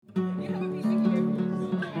Hello,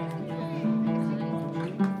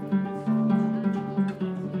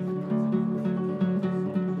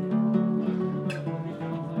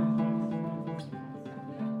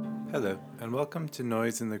 and welcome to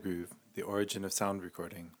Noise in the Groove, the origin of sound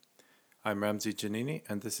recording. I'm Ramsey Giannini,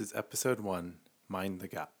 and this is episode 1, Mind the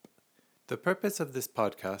Gap. The purpose of this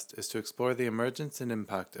podcast is to explore the emergence and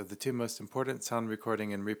impact of the two most important sound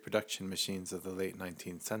recording and reproduction machines of the late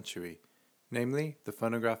 19th century, namely the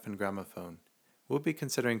phonograph and gramophone. We'll be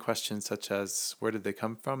considering questions such as where did they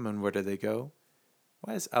come from and where did they go?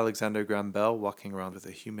 Why is Alexander Graham Bell walking around with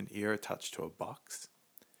a human ear attached to a box?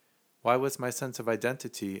 Why was my sense of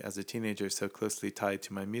identity as a teenager so closely tied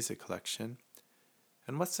to my music collection?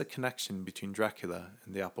 And what's the connection between Dracula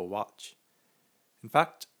and the Apple Watch? In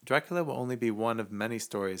fact, Dracula will only be one of many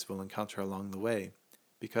stories we'll encounter along the way,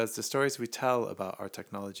 because the stories we tell about our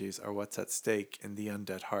technologies are what's at stake in the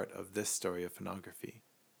undead heart of this story of phonography.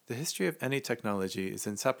 The history of any technology is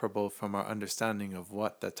inseparable from our understanding of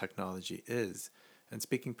what that technology is, and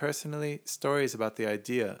speaking personally, stories about the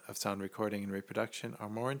idea of sound recording and reproduction are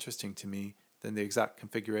more interesting to me than the exact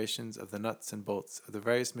configurations of the nuts and bolts of the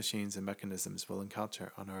various machines and mechanisms we'll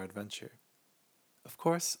encounter on our adventure. Of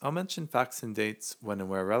course, I'll mention facts and dates when and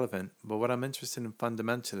where relevant, but what I'm interested in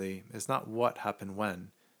fundamentally is not what happened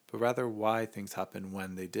when, but rather why things happened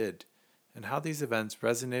when they did, and how these events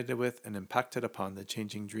resonated with and impacted upon the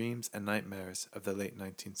changing dreams and nightmares of the late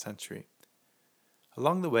 19th century.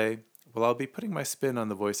 Along the way, while I'll be putting my spin on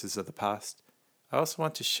the voices of the past, I also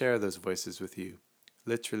want to share those voices with you,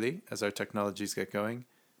 literally as our technologies get going,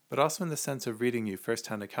 but also in the sense of reading you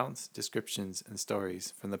first-hand accounts, descriptions, and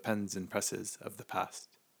stories from the pens and presses of the past.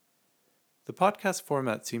 The podcast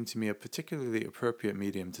format seemed to me a particularly appropriate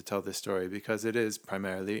medium to tell this story because it is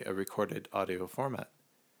primarily a recorded audio format.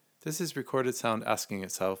 This is recorded sound asking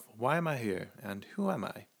itself, why am I here and who am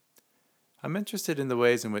I? I'm interested in the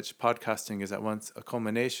ways in which podcasting is at once a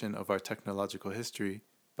culmination of our technological history,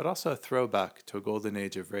 but also a throwback to a golden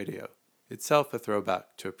age of radio, itself a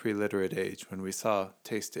throwback to a pre-literate age when we saw,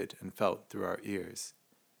 tasted, and felt through our ears.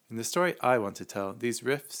 In the story I want to tell, these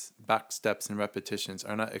riffs, backsteps, and repetitions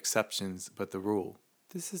are not exceptions but the rule.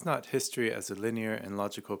 This is not history as a linear and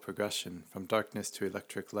logical progression from darkness to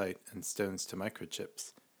electric light and stones to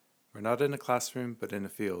microchips. We're not in a classroom but in a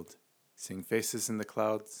field, seeing faces in the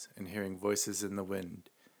clouds and hearing voices in the wind,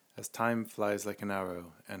 as time flies like an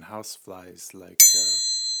arrow and house flies like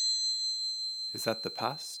Is that the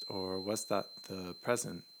past or was that the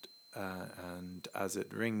present? And as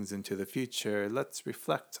it rings into the future, let's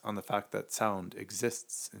reflect on the fact that sound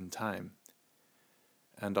exists in time.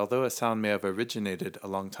 And although a sound may have originated a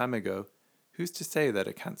long time ago, who's to say that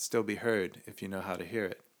it can't still be heard if you know how to hear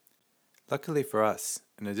it? Luckily for us,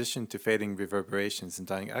 in addition to fading reverberations and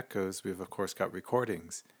dying echoes, we've of course got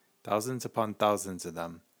recordings, thousands upon thousands of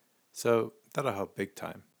them. So that'll help big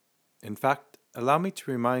time. In fact, allow me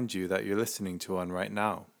to remind you that you're listening to one right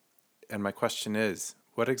now. And my question is,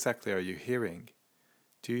 what exactly are you hearing?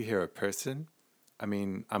 Do you hear a person? I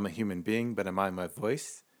mean, I'm a human being, but am I my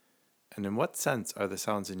voice? And in what sense are the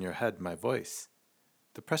sounds in your head my voice?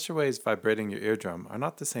 The pressure waves vibrating your eardrum are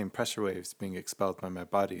not the same pressure waves being expelled by my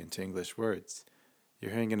body into English words.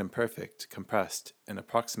 You're hearing an imperfect, compressed, and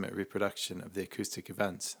approximate reproduction of the acoustic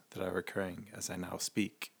events that are occurring as I now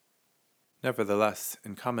speak. Nevertheless,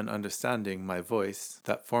 in common understanding, my voice,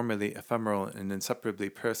 that formerly ephemeral and inseparably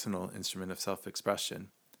personal instrument of self-expression,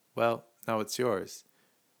 well, now it's yours.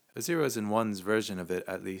 A zeros and ones version of it,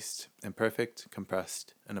 at least, imperfect,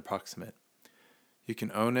 compressed, and approximate. You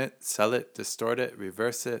can own it, sell it, distort it,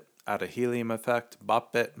 reverse it, add a helium effect,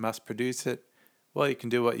 bop it, mass produce it. Well, you can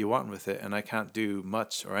do what you want with it, and I can't do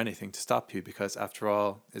much or anything to stop you because, after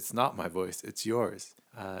all, it's not my voice, it's yours.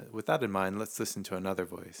 With that in mind, let's listen to another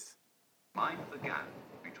voice. Mind the gap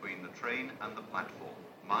between the train and the platform.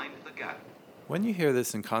 Mind the gap. When you hear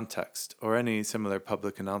this in context, or any similar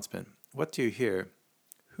public announcement, what do you hear?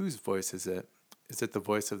 Whose voice is it? Is it the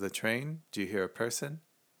voice of the train? Do you hear a person?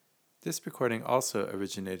 This recording also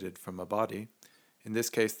originated from a body, in this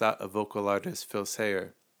case that of vocal artist Phil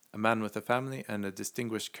Sayer, a man with a family and a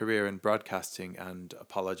distinguished career in broadcasting and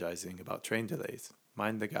apologizing about train delays.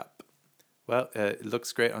 Mind the gap. Well, it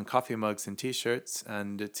looks great on coffee mugs and t-shirts,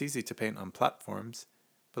 and it's easy to paint on platforms,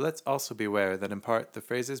 but let's also be aware that in part the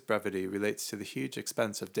phrase's brevity relates to the huge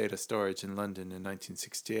expense of data storage in London in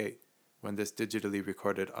 1968, when this digitally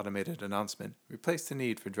recorded automated announcement replaced the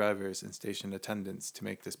need for drivers and station attendants to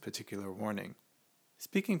make this particular warning.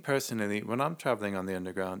 Speaking personally, when I'm traveling on the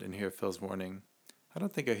underground and hear Phil's warning, I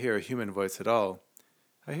don't think I hear a human voice at all.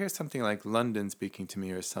 I hear something like London speaking to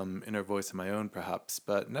me or some inner voice of my own, perhaps,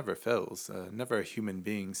 but never Phil's, never a human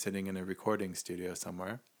being sitting in a recording studio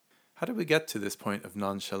somewhere. How did we get to this point of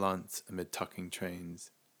nonchalance amid tucking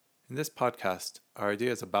trains? In this podcast, our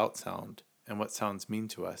ideas about sound and what sounds mean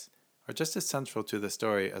to us are just as central to the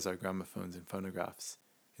story as our gramophones and phonographs.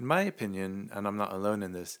 In my opinion, and I'm not alone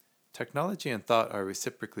in this, technology and thought are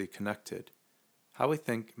reciprocally connected. How we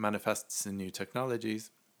think manifests in new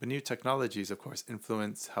technologies, but new technologies, of course,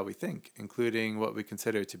 influence how we think, including what we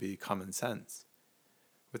consider to be common sense.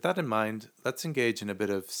 With that in mind, let's engage in a bit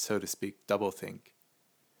of, so to speak, doublethink.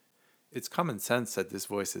 It's common sense that this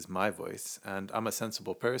voice is my voice, and I'm a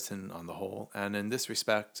sensible person on the whole, and in this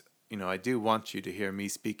respect, I do want you to hear me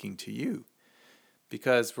speaking to you.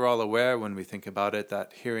 Because we're all aware when we think about it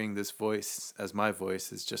that hearing this voice as my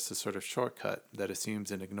voice is just a sort of shortcut that assumes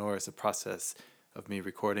and ignores the process of me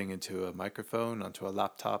recording into a microphone, onto a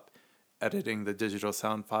laptop, editing the digital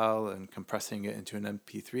sound file and compressing it into an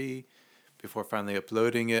MP3, before finally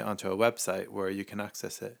uploading it onto a website where you can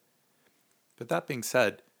access it. But that being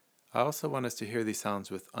said, I also want us to hear these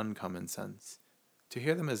sounds with uncommon sense, to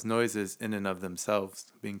hear them as noises in and of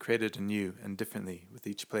themselves, being created anew and differently with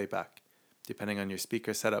each playback, depending on your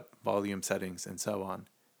speaker setup, volume settings, and so on.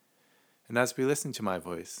 And as we listen to my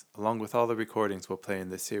voice, along with all the recordings we'll play in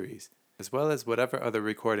this series, as well as whatever other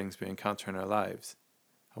recordings we encounter in our lives,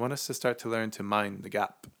 I want us to start to learn to mind the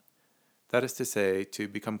gap. That is to say, to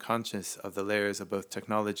become conscious of the layers of both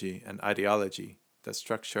technology and ideology that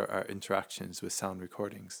structure our interactions with sound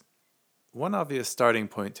recordings. One obvious starting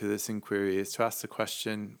point to this inquiry is to ask the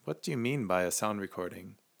question, what do you mean by a sound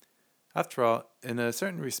recording? After all, in a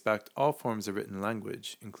certain respect, all forms of written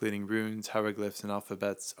language, including runes, hieroglyphs, and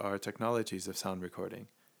alphabets, are technologies of sound recording.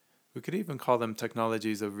 We could even call them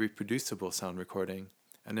technologies of reproducible sound recording,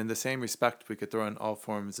 and in the same respect, we could throw in all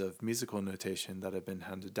forms of musical notation that have been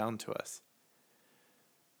handed down to us.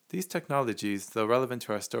 These technologies, though relevant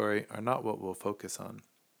to our story, are not what we'll focus on.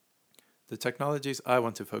 The technologies I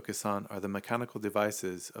want to focus on are the mechanical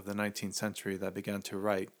devices of the 19th century that began to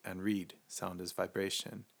write and read sound as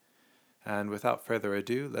vibration. And without further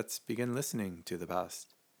ado, let's begin listening to the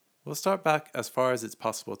past. We'll start back as far as it's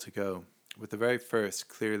possible to go, with the very first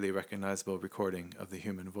clearly recognizable recording of the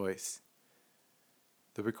human voice.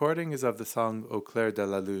 The recording is of the song Au clair de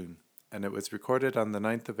la lune, and it was recorded on the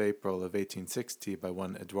 9th of April of 1860 by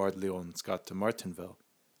one Edouard Léon Scott de Martinville,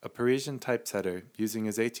 a Parisian typesetter using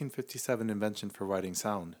his 1857 invention for writing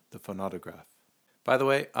sound, the phonautograph. By the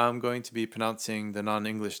way, I'm going to be pronouncing the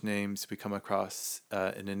non-English names we come across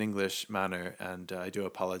in an English manner, and I do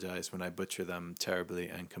apologize when I butcher them terribly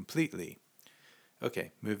and completely.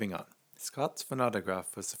 Okay, moving on. Scott's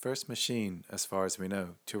phonautograph was the first machine, as far as we know,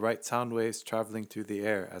 to write sound waves traveling through the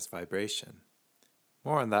air as vibration.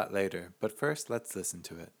 More on that later, but first let's listen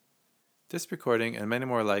to it. This recording and many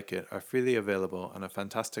more like it are freely available on a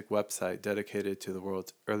fantastic website dedicated to the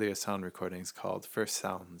world's earliest sound recordings called First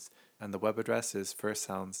Sounds, and the web address is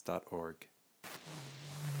firstsounds.org.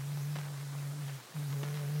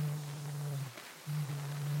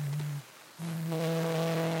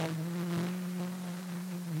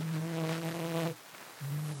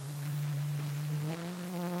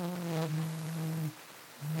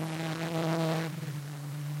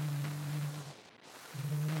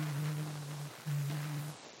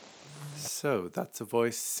 So, that's a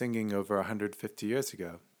voice singing over 150 years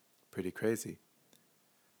ago. Pretty crazy.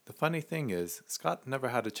 The funny thing is, Scott never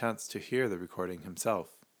had a chance to hear the recording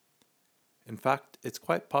himself. In fact, it's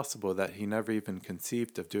quite possible that he never even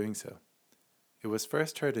conceived of doing so. It was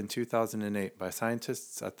first heard in 2008 by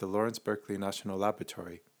scientists at the Lawrence Berkeley National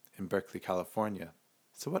Laboratory in Berkeley, California.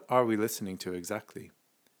 So what are we listening to exactly?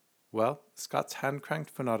 Well, Scott's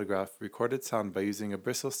hand-cranked phonautograph recorded sound by using a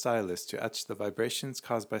bristle stylus to etch the vibrations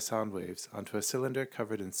caused by sound waves onto a cylinder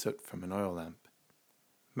covered in soot from an oil lamp.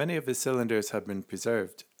 Many of his cylinders have been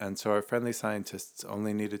preserved, and so our friendly scientists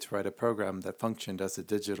only needed to write a program that functioned as a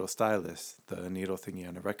digital stylus, the needle thingy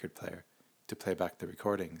on a record player, to play back the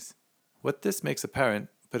recordings. What this makes apparent,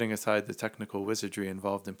 putting aside the technical wizardry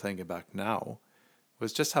involved in playing it back now,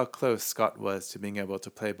 was just how close Scott was to being able to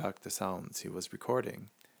play back the sounds he was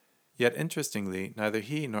recording. Yet interestingly, neither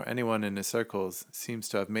he nor anyone in his circles seems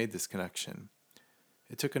to have made this connection.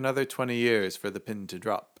 It took another 20 years for the pin to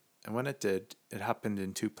drop, and when it did, it happened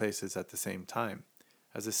in two places at the same time,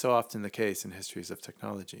 as is so often the case in histories of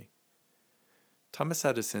technology. Thomas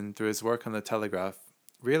Edison, through his work on the telegraph,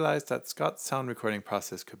 realized that Scott's sound recording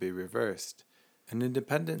process could be reversed, and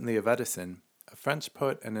independently of Edison, a French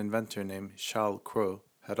poet and inventor named Charles Cros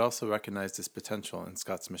had also recognized this potential in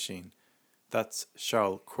Scott's machine. That's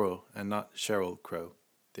Charles Cros and not Sheryl Crow,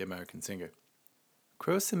 the American singer.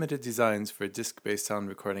 Crowe submitted designs for a disc-based sound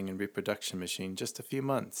recording and reproduction machine just a few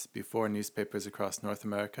months before newspapers across North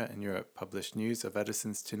America and Europe published news of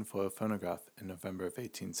Edison's tinfoil phonograph in November of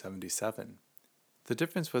 1877. The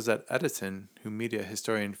difference was that Edison, whom media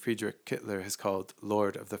historian Friedrich Kittler has called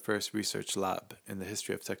Lord of the First Research Lab in the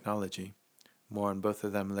history of technology, more on both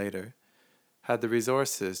of them later, had the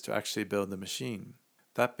resources to actually build the machine.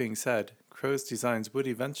 That being said, Crowe's designs would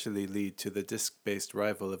eventually lead to the disc-based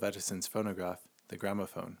rival of Edison's phonograph, the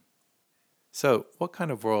gramophone. So, what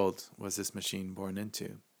kind of world was this machine born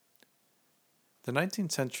into? The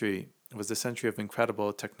 19th century was a century of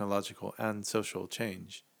incredible technological and social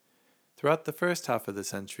change. Throughout the first half of the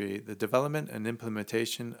century, the development and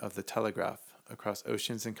implementation of the telegraph across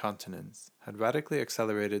oceans and continents had radically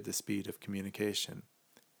accelerated the speed of communication.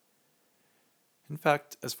 In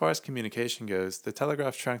fact, as far as communication goes, the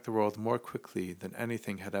telegraph shrank the world more quickly than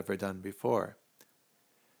anything had ever done before.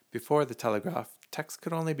 Before the telegraph, text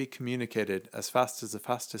could only be communicated as fast as the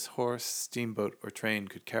fastest horse, steamboat, or train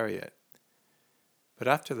could carry it. But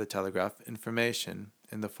after the telegraph, information,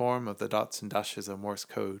 in the form of the dots and dashes of Morse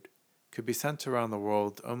code, could be sent around the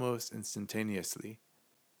world almost instantaneously.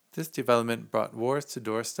 This development brought wars to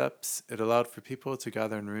doorsteps. It allowed for people to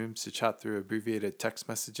gather in rooms to chat through abbreviated text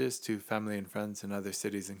messages to family and friends in other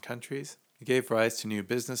cities and countries. It gave rise to new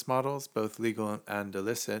business models, both legal and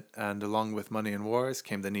illicit, and along with money and wars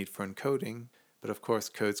came the need for encoding, but of course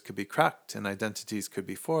codes could be cracked and identities could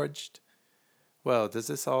be forged. Well, does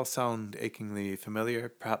this all sound achingly familiar,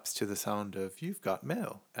 perhaps to the sound of You've Got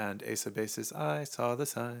Mail and Ace of Base's I Saw the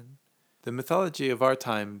Sign? The mythology of our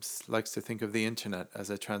times likes to think of the internet as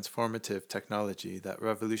a transformative technology that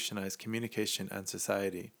revolutionized communication and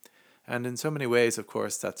society. And in so many ways, of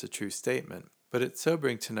course, that's a true statement. But it's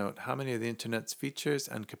sobering to note how many of the internet's features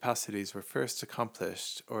and capacities were first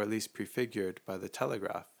accomplished, or at least prefigured, by the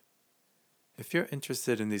telegraph. If you're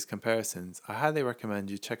interested in these comparisons, I highly recommend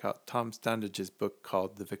you check out Tom Standage's book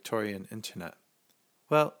called The Victorian Internet.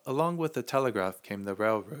 Well, along with the telegraph came the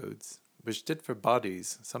railroads, which did for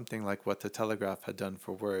bodies something like what the telegraph had done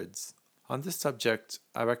for words. On this subject,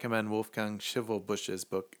 I recommend Wolfgang Schivelbusch's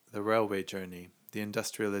book, The Railway Journey, The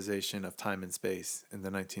Industrialization of Time and Space in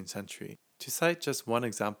the 19th Century. To cite just one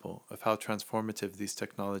example of how transformative these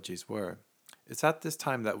technologies were, it's at this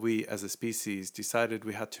time that we, as a species, decided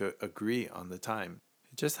we had to agree on the time.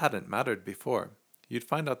 It just hadn't mattered before. You'd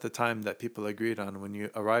find out the time that people agreed on when you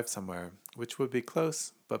arrived somewhere, which would be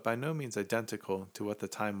close, but by no means identical to what the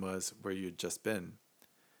time was where you'd just been.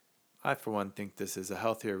 I, for one, think this is a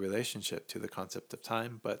healthier relationship to the concept of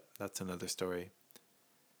time, but that's another story.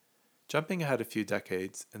 Jumping ahead a few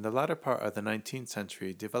decades, in the latter part of the 19th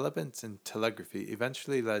century, developments in telegraphy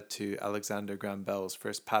eventually led to Alexander Graham Bell's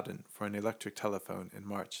first patent for an electric telephone in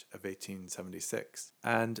March of 1876.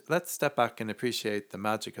 And let's step back and appreciate the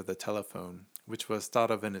magic of the telephone, which was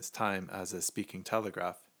thought of in its time as a speaking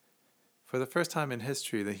telegraph. For the first time in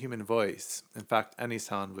history, the human voice, in fact any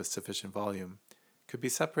sound with sufficient volume, could be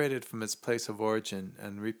separated from its place of origin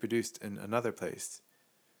and reproduced in another place.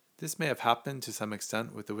 This may have happened to some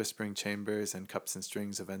extent with the whispering chambers and cups and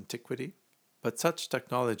strings of antiquity, but such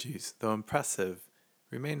technologies, though impressive,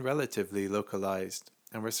 remain relatively localized,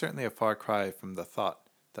 and were certainly a far cry from the thought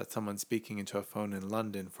that someone speaking into a phone in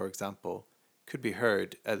London, for example, could be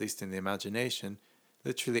heard, at least in the imagination,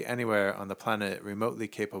 literally anywhere on the planet remotely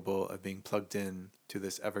capable of being plugged in to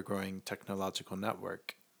this ever-growing technological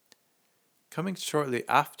network. Coming shortly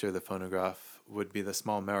after the phonograph would be the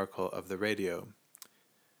small miracle of the radio.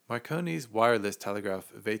 Marconi's wireless telegraph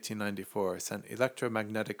of 1894 sent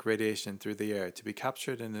electromagnetic radiation through the air to be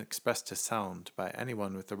captured and expressed as sound by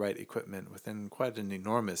anyone with the right equipment within quite an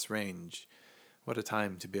enormous range. What a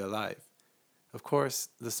time to be alive. Of course,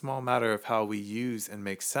 the small matter of how we use and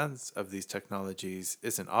make sense of these technologies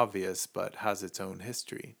isn't obvious, but has its own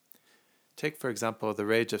history. Take, for example, the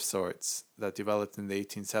rage of sorts that developed in the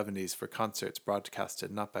 1870s for concerts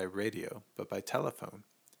broadcasted not by radio, but by telephone.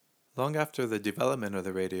 Long after the development of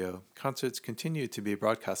the radio, concerts continued to be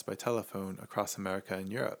broadcast by telephone across America and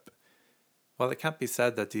Europe. While it can't be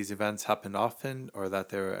said that these events happened often or that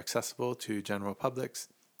they were accessible to general publics,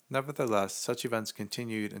 nevertheless, such events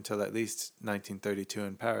continued until at least 1932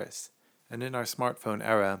 in Paris. And in our smartphone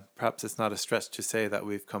era, perhaps it's not a stretch to say that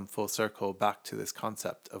we've come full circle back to this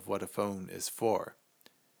concept of what a phone is for.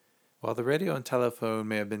 While the radio and telephone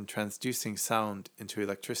may have been transducing sound into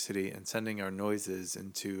electricity and sending our noises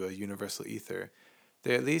into a universal ether,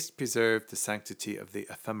 they at least preserved the sanctity of the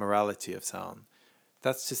ephemerality of sound.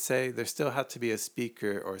 That's to say, there still had to be a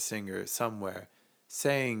speaker or singer somewhere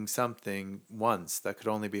saying something once that could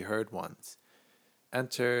only be heard once.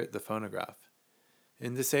 Enter the phonograph.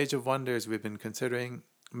 In this age of wonders we've been considering,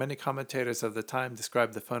 many commentators of the time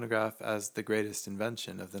described the phonograph as the greatest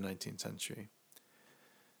invention of the 19th century.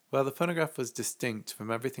 Well, the phonograph was distinct from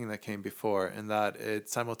everything that came before in that it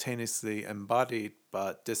simultaneously embodied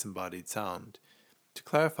but disembodied sound. To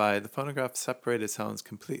clarify, the phonograph separated sounds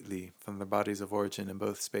completely from their bodies of origin in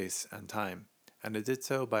both space and time, and it did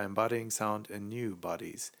so by embodying sound in new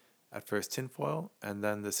bodies, at first tinfoil and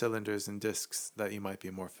then the cylinders and discs that you might be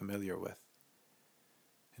more familiar with.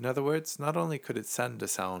 In other words, not only could it send a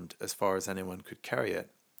sound as far as anyone could carry it,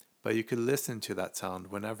 but you could listen to that sound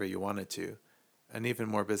whenever you wanted to, and even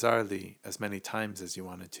more bizarrely, as many times as you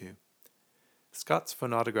wanted to. Scott's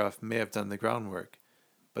phonautograph may have done the groundwork,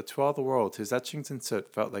 but to all the world his etchings in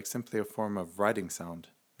soot felt like simply a form of writing sound,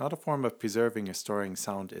 not a form of preserving or storing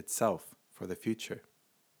sound itself for the future.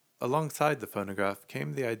 Alongside the phonograph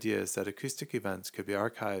came the ideas that acoustic events could be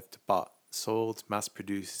archived, bought, sold,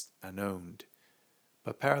 mass-produced, and owned.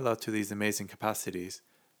 But parallel to these amazing capacities,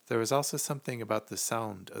 there was also something about the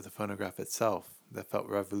sound of the phonograph itself that felt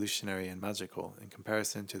revolutionary and magical in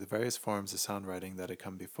comparison to the various forms of sound writing that had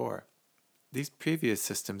come before. These previous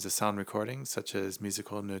systems of sound recording, such as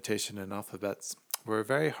musical notation and alphabets, were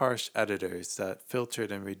very harsh editors that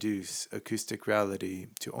filtered and reduced acoustic reality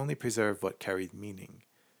to only preserve what carried meaning.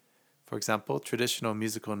 For example, traditional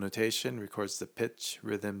musical notation records the pitch,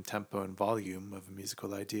 rhythm, tempo, and volume of a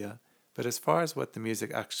musical idea, but as far as what the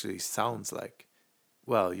music actually sounds like,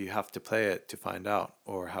 well, you have to play it to find out,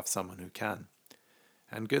 or have someone who can.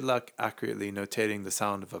 And good luck accurately notating the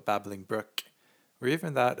sound of a babbling brook, or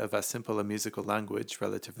even that of as simple a musical language,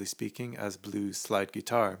 relatively speaking, as blues slide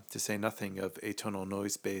guitar, to say nothing of atonal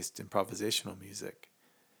noise-based improvisational music.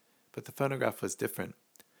 But the phonograph was different.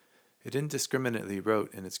 It indiscriminately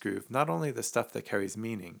wrote in its groove not only the stuff that carries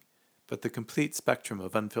meaning, but the complete spectrum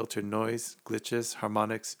of unfiltered noise, glitches,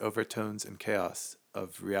 harmonics, overtones, and chaos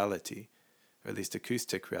of reality, or at least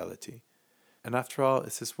acoustic reality. And after all,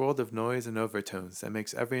 it's this world of noise and overtones that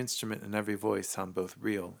makes every instrument and every voice sound both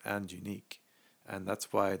real and unique. And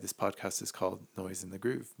that's why this podcast is called Noise in the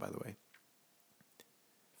Groove, by the way.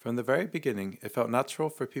 From the very beginning, it felt natural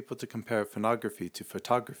for people to compare phonography to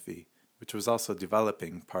photography, which was also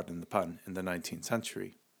developing, pardon the pun, in the 19th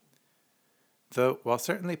century. Though, while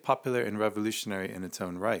certainly popular and revolutionary in its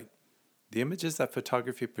own right, the images that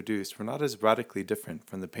photography produced were not as radically different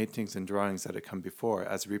from the paintings and drawings that had come before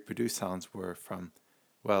as reproduced sounds were from,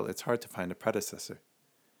 well, it's hard to find a predecessor.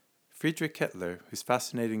 Friedrich Kittler, whose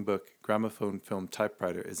fascinating book Gramophone Film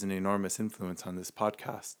Typewriter is an enormous influence on this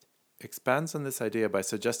podcast, expands on this idea by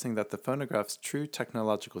suggesting that the phonograph's true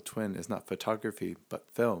technological twin is not photography, but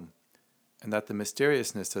film, and that the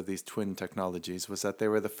mysteriousness of these twin technologies was that they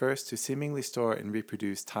were the first to seemingly store and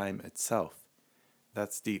reproduce time itself.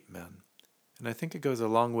 That's deep, man. And I think it goes a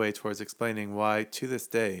long way towards explaining why, to this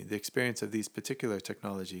day, the experience of these particular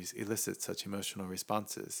technologies elicits such emotional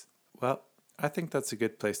responses. Well, I think that's a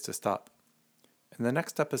good place to stop. In the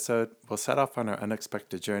next episode, we'll set off on our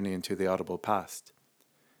unexpected journey into the audible past.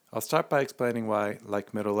 I'll start by explaining why,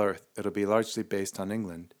 like Middle-earth, it'll be largely based on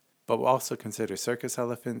England, but we'll also consider circus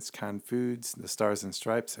elephants, canned foods, the stars and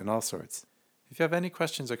stripes, and all sorts. If you have any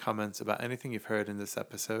questions or comments about anything you've heard in this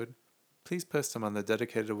episode, please post them on the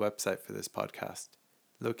dedicated website for this podcast,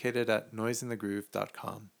 located at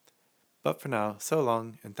noiseinthegroove.com. But for now, so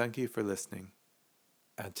long, and thank you for listening.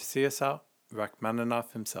 And to see us out,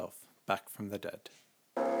 Rachmaninoff himself, back from the dead.